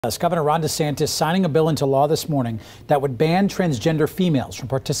Governor Ron DeSantis signing a bill into law this morning that would ban transgender females from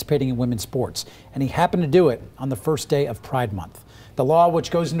participating in women's sports. And he happened to do it on the first day of Pride Month. The law, which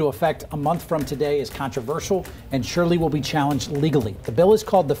goes into effect a month from today, is controversial and surely will be challenged legally. The bill is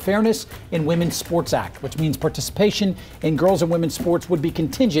called the Fairness in Women's Sports Act, which means participation in girls and women's sports would be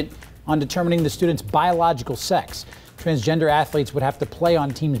contingent on determining the student's biological sex. Transgender athletes would have to play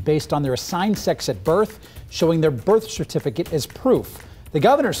on teams based on their assigned sex at birth, showing their birth certificate as proof. The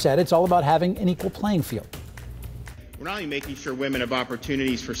governor said it's all about having an equal playing field. We're not only making sure women have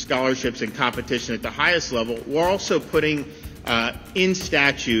opportunities for scholarships and competition at the highest level, we're also putting in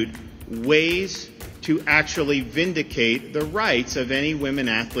statute ways to actually vindicate the rights of any women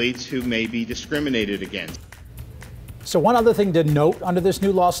athletes who may be discriminated against. So one other thing to note under this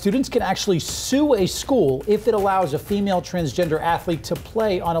new law, students can actually sue a school if it allows a female transgender athlete to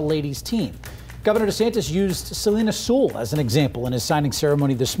play on a ladies' team. Governor DeSantis used Selena Sewell as an example in his signing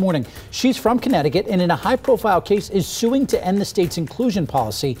ceremony this morning. She's from Connecticut and in a high-profile case is suing to end the state's inclusion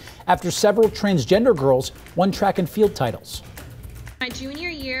policy after several transgender girls won track and field titles. My junior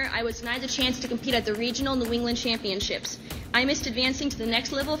year, I was denied the chance to compete at the regional New England Championships. I missed advancing to the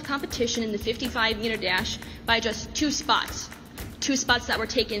next level of competition in the 55-meter dash by just two spots that were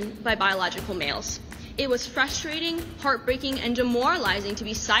taken by biological males. It was frustrating, heartbreaking, and demoralizing to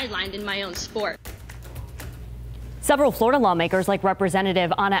be sidelined in my own sport. Several Florida lawmakers, like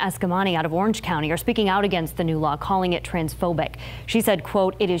Representative Anna Escamani out of Orange County, are speaking out against the new law, calling it transphobic. She said,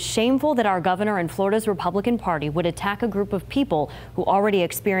 quote, "It is shameful that our governor and Florida's Republican Party would attack a group of people who already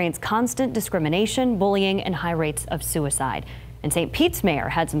experience constant discrimination, bullying, and high rates of suicide." And St. Pete's mayor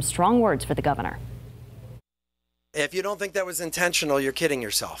had some strong words for the governor. If you don't think that was intentional, you're kidding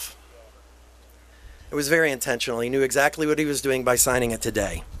yourself. It was very intentional. He knew exactly what he was doing by signing it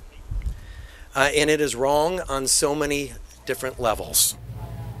today. And it is wrong on so many different levels.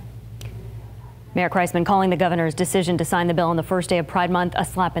 Mayor Kreisman calling the governor's decision to sign the bill on the first day of Pride Month a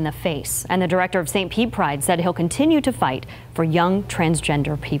slap in the face. And the director of St. Pete Pride said he'll continue to fight for young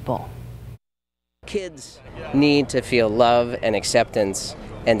transgender people. Kids need to feel love and acceptance,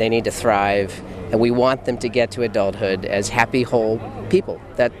 and they need to thrive. And we want them to get to adulthood as happy, whole people.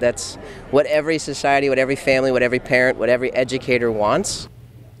 That's what every society, what every family, what every parent, what every educator wants.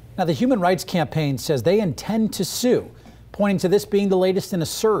 Now, the Human Rights Campaign says they intend to sue, pointing to this being the latest in a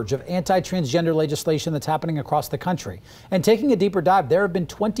surge of anti-transgender legislation that's happening across the country. And taking a deeper dive, there have been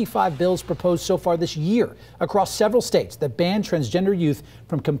 25 bills proposed so far this year across several states that ban transgender youth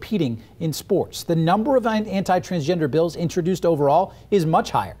from competing in sports. The number of anti-transgender bills introduced overall is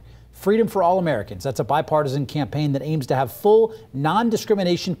much higher. Freedom for All Americans, that's a bipartisan campaign that aims to have full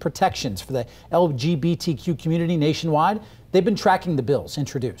non-discrimination protections for the LGBTQ community nationwide. They've been tracking the bills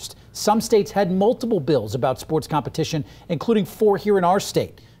introduced. Some states had multiple bills about sports competition, including 4 here in our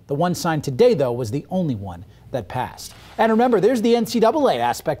state. The one signed today, though, was the only one that passed. And remember, there's the NCAA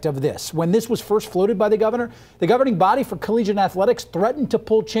aspect of this. When this was first floated by the governor, the governing body for collegiate athletics threatened to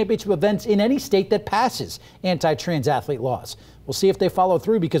pull championship events in any state that passes anti-trans athlete laws. We'll see if they follow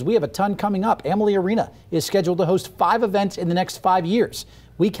through, because we have a ton coming up. Amalie Arena is scheduled to host 5 events in the next 5 years.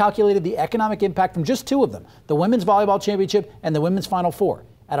 We calculated the economic impact from just 2 of them, the Women's Volleyball Championship and the Women's Final Four,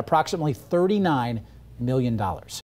 at approximately $39 million.